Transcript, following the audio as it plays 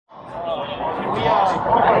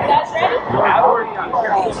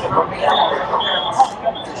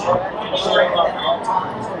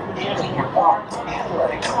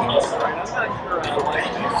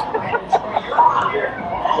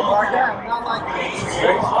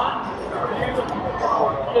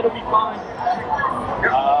It'll be fine. Is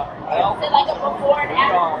it like a before and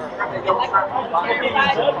after?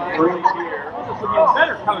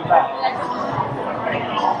 Better coming back.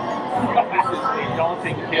 This is a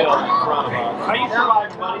daunting hill in front of us. How you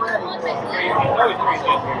surviving, buddy? Always pretty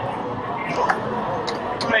good here.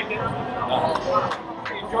 Make it.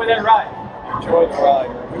 Enjoy that ride. Enjoy the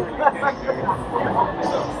ride.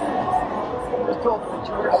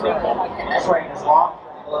 Train is long.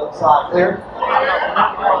 Load side clear.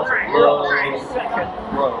 Second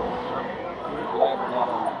row.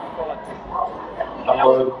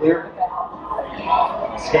 Unload clear.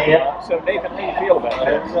 Scan. So Nathan, how do you feel about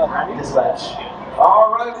that? Dispatch.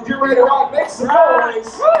 All right, if you're ready to ride, make some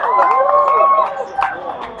noise.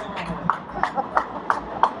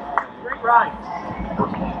 Great ride.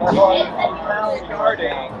 Starting.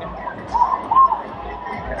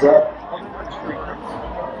 Hands up.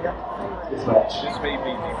 Dispatch. This may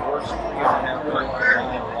be the worst 3.5 minutes of my life.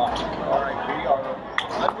 All right, we are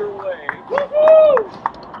underway. Woohoo!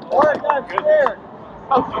 All right, I'm scared.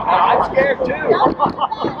 I'm scared too.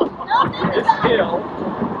 This hill,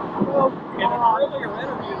 in an earlier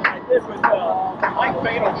interview that I did with Mike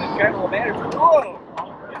Fatal, the general manager, whoa,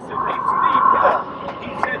 this is a steep hill. He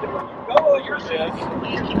said that when you go over this,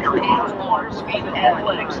 Keep your hands, arms, feet, and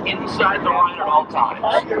legs inside the ride at all times.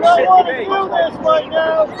 I do not want to do this right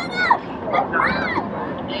now.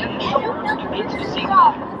 And shoulders against the seat.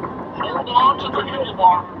 Hold on to the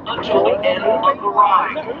handlebar until the end of the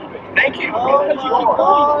ride. Thank you. All right.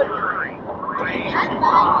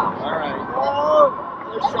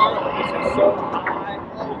 This is so high.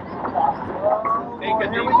 Take a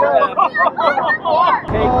deep breath.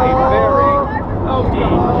 Take a very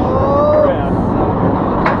deep breath.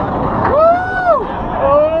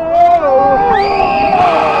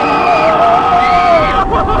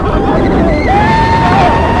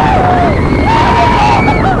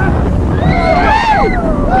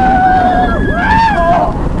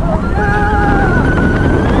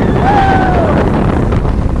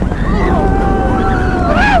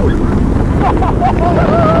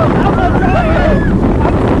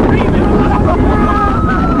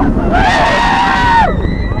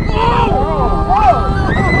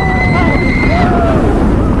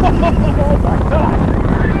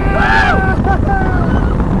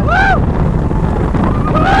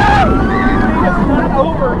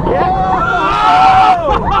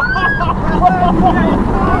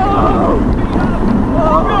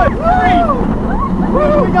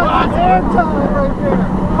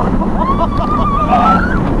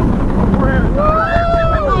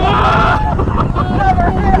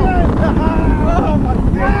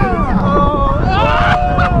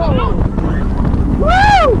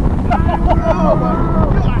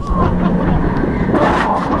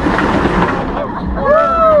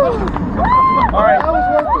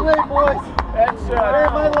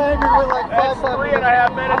 That's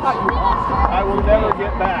 3.5 minutes. I will never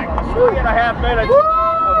get back. 3.5 minutes of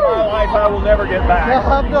my life I will never get back.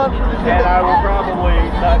 I'm done for the day. And I will probably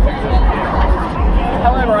not do this again.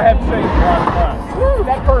 However, I have to say it's a lot of fun.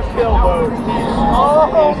 That first hill though is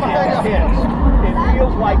intense. It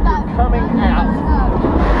feels like you're coming out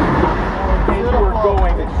and you're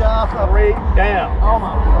going straight down. Oh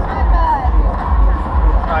my God.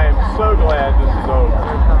 I am so glad this is over.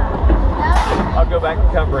 I'll go back to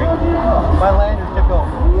covering My lanyard kept going.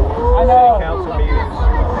 I know. Council meetings.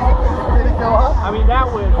 Did it go up? I mean, that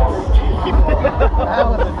was... That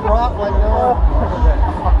was a drop like no other.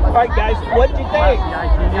 All right, guys, what did you think?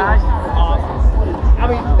 I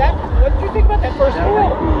mean, what did you think about that first hill?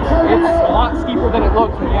 It's a lot steeper than it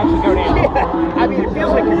looks when you actually go down. Yeah, I mean, it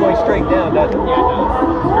feels like you're going straight down, doesn't it? Yeah, it does.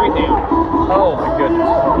 Straight down. Oh, my goodness.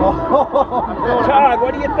 Todd,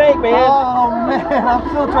 what do you think, man? Oh man, I'm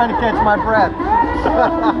still trying to catch my breath.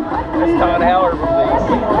 That's Todd Howard from the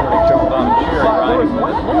Jump on Cheer, right? There was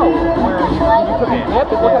one hill where you took a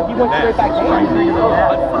dip, it looked like you went straight back down.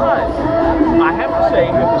 But fun. I have to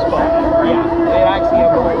say, it was fun. Yeah, they actually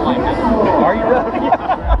have a whole line. Are you ready?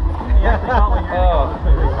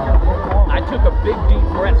 I took a big deep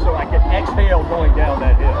breath so I could exhale going down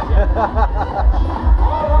that hill.